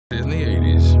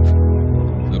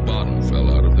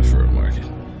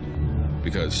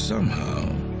because somehow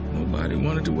nobody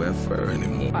wanted to wear fur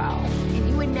anymore. Wow. And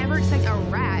you would never expect a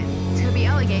rat to be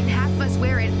elegant. Half of us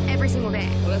wear it every single day.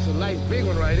 Well, that's a nice big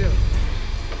one right here.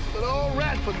 But all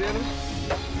rat for dinner.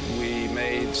 We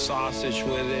made sausage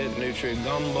with it, nutria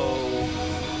gumbo.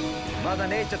 Mother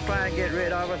Nature trying to get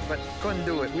rid of us, but couldn't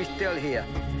do it. We still here.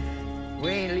 We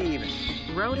ain't leaving.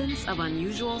 Rodents of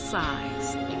unusual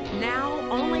size. Now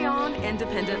only on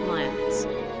Independent Lens.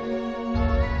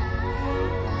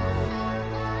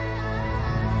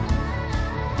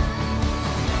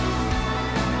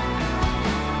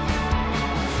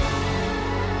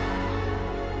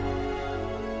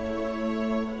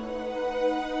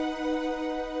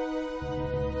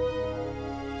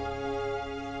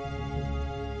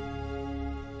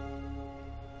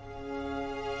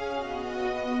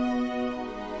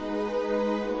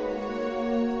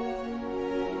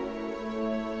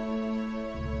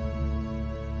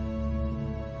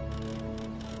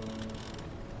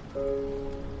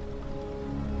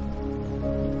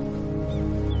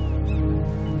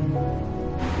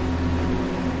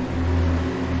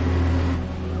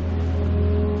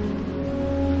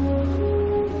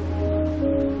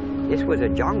 This was a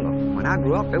jungle. When I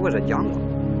grew up, it was a jungle.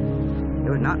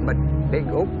 There was nothing but big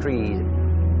oak trees.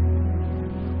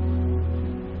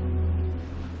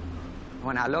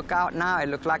 When I look out now, it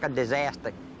looks like a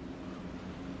disaster.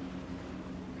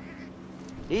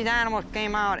 These animals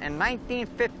came out in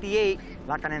 1958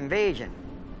 like an invasion.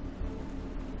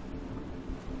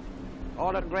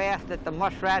 All the grass that the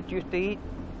muskrats used to eat,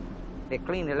 they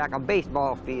cleaned it like a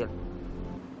baseball field.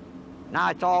 Now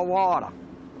it's all water.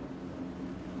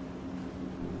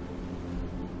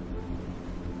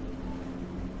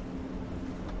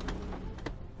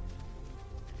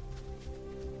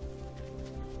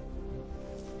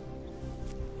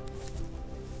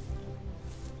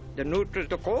 The nutrients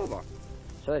took over,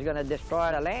 so it's going to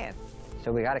destroy the land.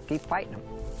 So we got to keep fighting them.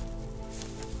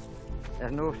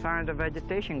 There's no signs of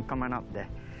vegetation coming up there.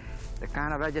 The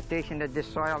kind of vegetation that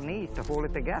this soil needs to hold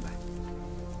it together.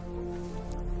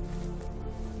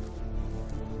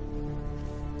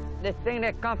 This thing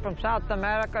that comes from South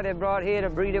America, they brought here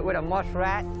to breed it with a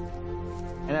muskrat.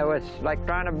 And it was like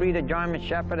trying to breed a German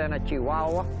Shepherd and a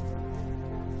Chihuahua.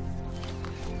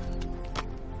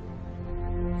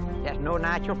 There's no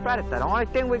natural predator. The only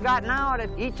thing we got now that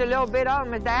eats a little bit of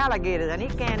them is the alligators, and he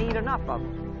can't eat enough of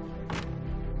them.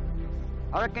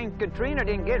 Hurricane Katrina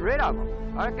didn't get rid of them.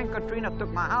 Hurricane Katrina took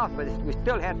my house, but we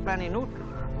still had plenty of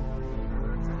nutrients.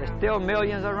 There's still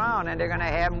millions around, and they're going to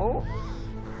have more.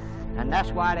 And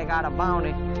that's why they got a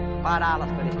bounty,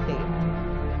 $5 for the state.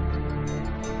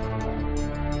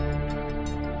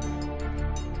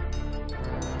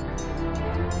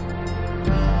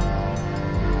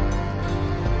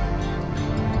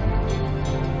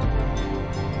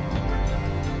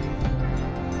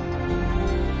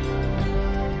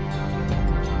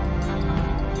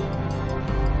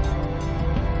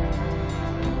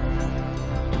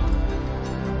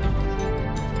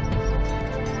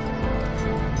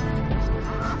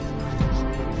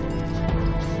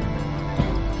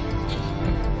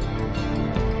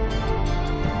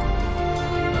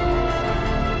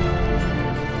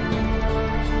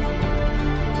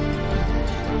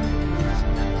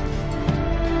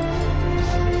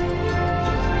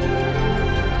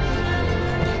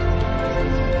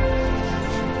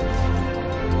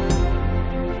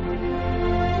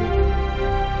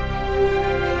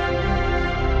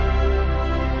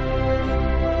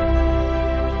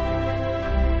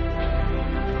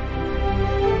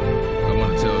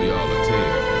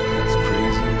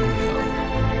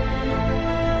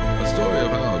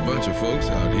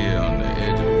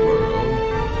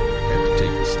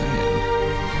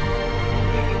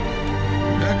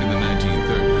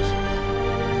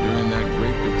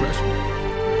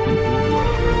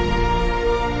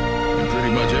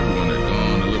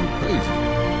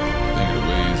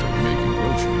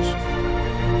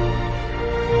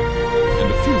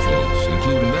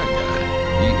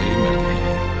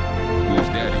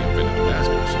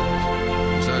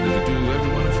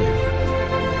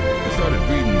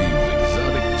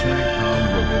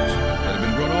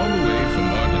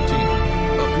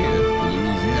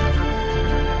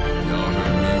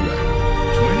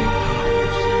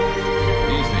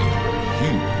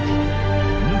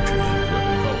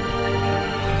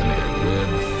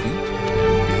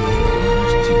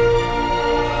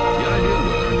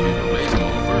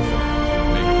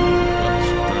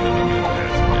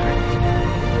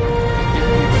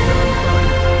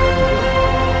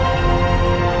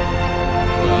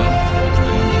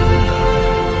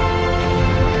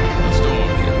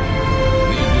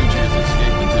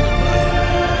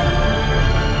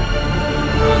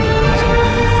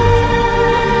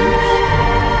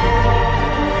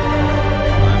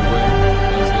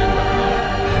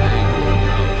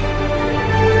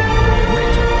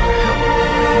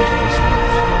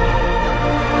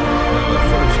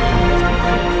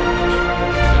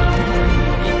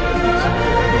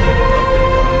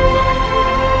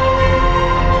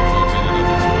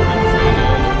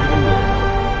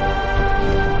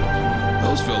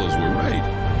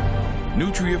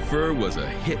 Nutria fur was a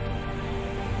hit.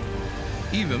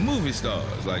 Even movie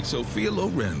stars like Sophia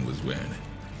Loren was wearing it.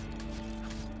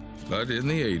 But in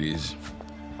the 80s,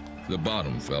 the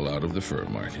bottom fell out of the fur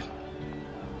market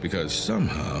because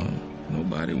somehow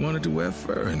nobody wanted to wear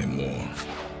fur anymore.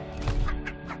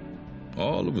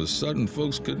 All of a sudden,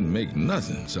 folks couldn't make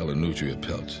nothing selling nutria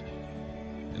pelts,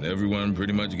 and everyone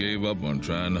pretty much gave up on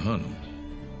trying to hunt them.